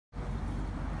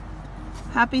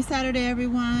Happy Saturday,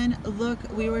 everyone. Look,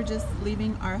 we were just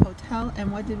leaving our hotel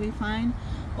and what did we find?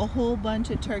 A whole bunch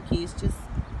of turkeys just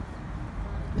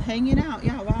hanging out,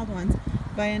 yeah, wild ones,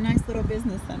 by a nice little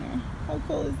business center. How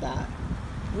cool is that?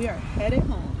 We are headed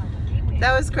home.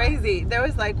 That was crazy. There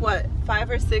was like, what, 5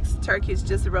 or 6 turkeys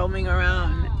just roaming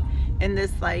around in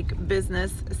this like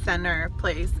business center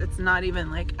place. It's not even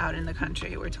like out in the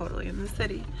country. We're totally in the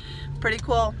city. Pretty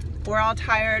cool. We're all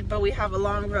tired, but we have a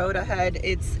long road ahead.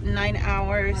 It's 9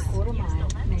 hours,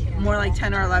 more like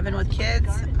 10 or 11 with kids.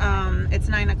 It's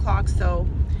 9 o'clock, so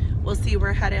we'll see.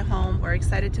 We're headed home. We're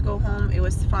excited to go home. It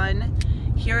was fun.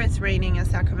 Here it's raining in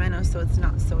Sacramento, so it's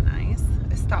not so nice.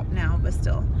 It stopped now, but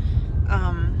still.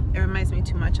 It reminds me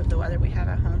too much of the weather we have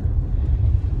at home.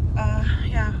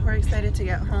 Yeah, we're excited to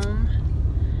get home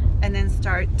and then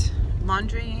start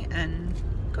laundry and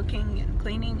cooking and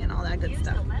cleaning and all that good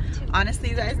stuff. Honestly,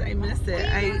 you guys, I miss it.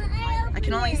 I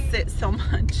can only sit so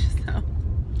much. So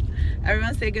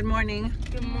everyone say good morning.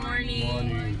 Good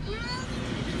morning.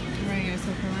 Alright guys,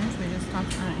 so for lunch we just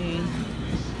stopped at a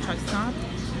truck stop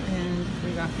and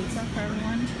we got pizza for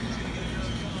everyone.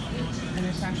 And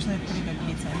it's actually a pretty good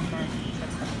pizza for a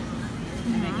truck stop.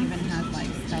 And it even has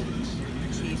like stuffed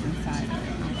cheese inside.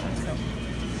 So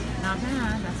not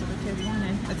bad. That's what the kids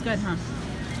wanted. It's good, huh?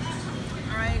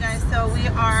 Alright guys, so we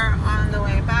are on the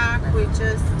way back. We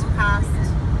just passed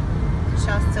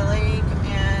Shasta Lake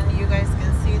and you guys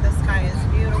can see the sky is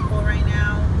beautiful right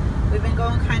now. We've been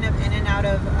going kind of in and out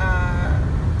of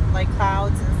like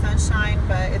clouds and sunshine,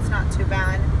 but it's not too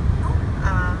bad.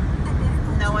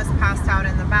 Noah's passed out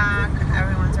in the back.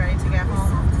 Everyone's ready to get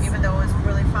home, even though it was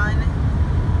really fun.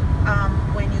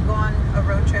 When you go on a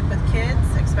road trip with kids,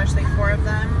 especially 4 of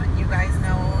them, you guys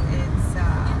know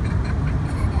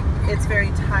it's very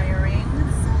tiring,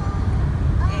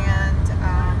 and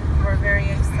we're very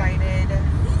excited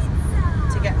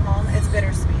to get home. It's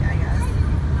bittersweet, I guess,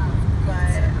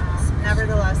 but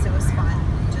nevertheless it was fun.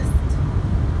 Just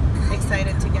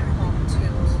excited to get home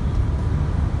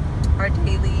to our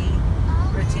daily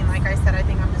routine. Like I said, I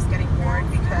think I'm just getting bored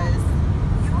because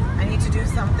I need to do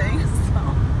something. So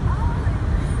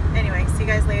anyway, see you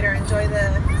guys later. Enjoy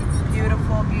the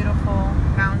beautiful, beautiful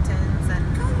mountains, and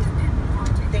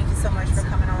thank you so much for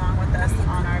coming along with us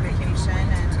on our vacation,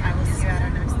 and I will see you at our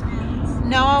next time.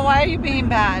 Noah, why are you being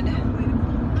bad?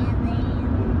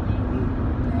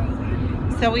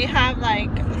 So we have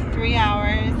like 3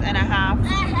 hours and a half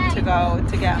to go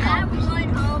to get home.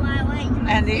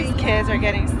 And these kids are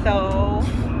getting so,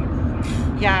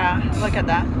 yeah, look at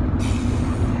that.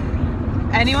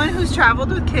 Anyone who's traveled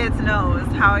with kids knows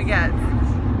how it gets.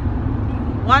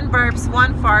 1 burps,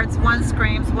 1 farts, 1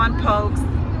 screams, 1 pokes.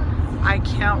 I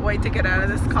can't wait to get out of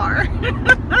this car.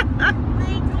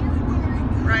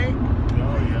 Right?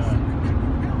 Oh yeah.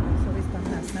 So we stopped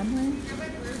at Subway.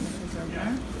 This is over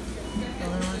there. The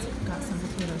little ones got some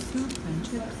potato soup and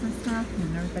chips and stuff,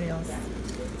 and everybody else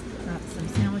got some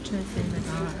sandwiches. They even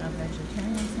got a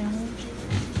vegetarian sandwich.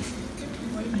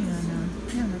 And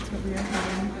yeah, that's what we are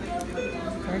having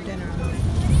for dinner.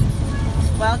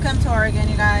 Welcome to Oregon,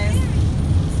 you guys.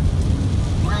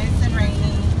 Nice and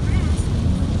rainy.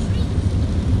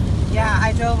 Yeah,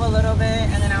 I drove a little bit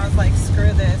and then I was like,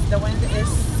 screw this. The wind is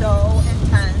so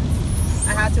intense.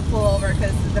 I had to pull over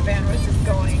because the van was just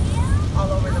going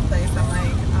all over the place. I'm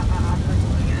like, I'm not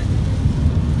doing it.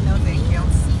 No, thank you.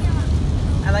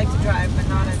 I like to drive, but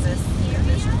not in this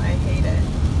condition. I hate it.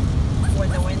 When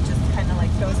the wind just kind of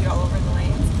like throws you all over the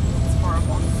lanes. It's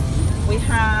horrible. We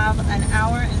have an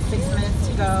hour and 6 minutes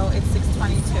to go. It's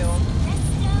 6:22.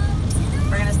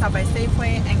 We're gonna stop by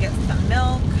Safeway and get some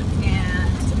milk and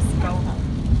go home.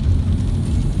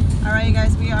 All right, you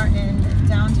guys, we are in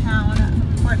downtown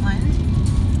Portland.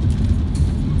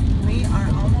 We are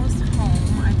almost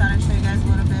home. I thought I'd show you guys a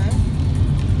little bit.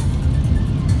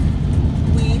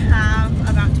 We have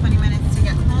about 20 minutes to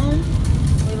get home.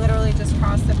 We literally just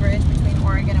crossed the bridge between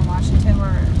Oregon and Washington. We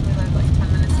live like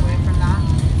 10 minutes away from that.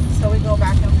 So we go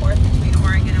back and forth between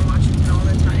Oregon and Washington all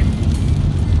the time.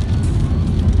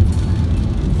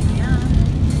 Yeah,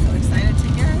 so excited to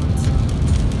get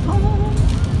home.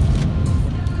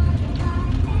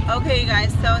 Okay, you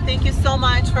guys, so thank you so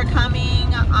much for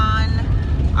coming on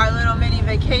our little mini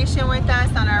vacation with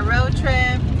us on our road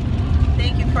trip.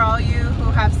 Thank you for all you who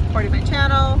have supported my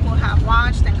channel, who have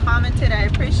watched and commented. I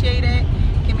appreciate it.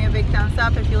 Give me a big thumbs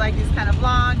up if you like these kind of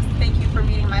vlogs. Thank you for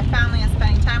meeting my family and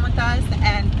spending time with us.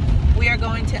 And we are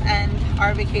going to end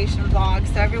our vacation vlog.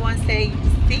 So everyone say,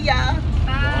 see ya.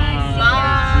 Bye.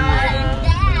 Bye.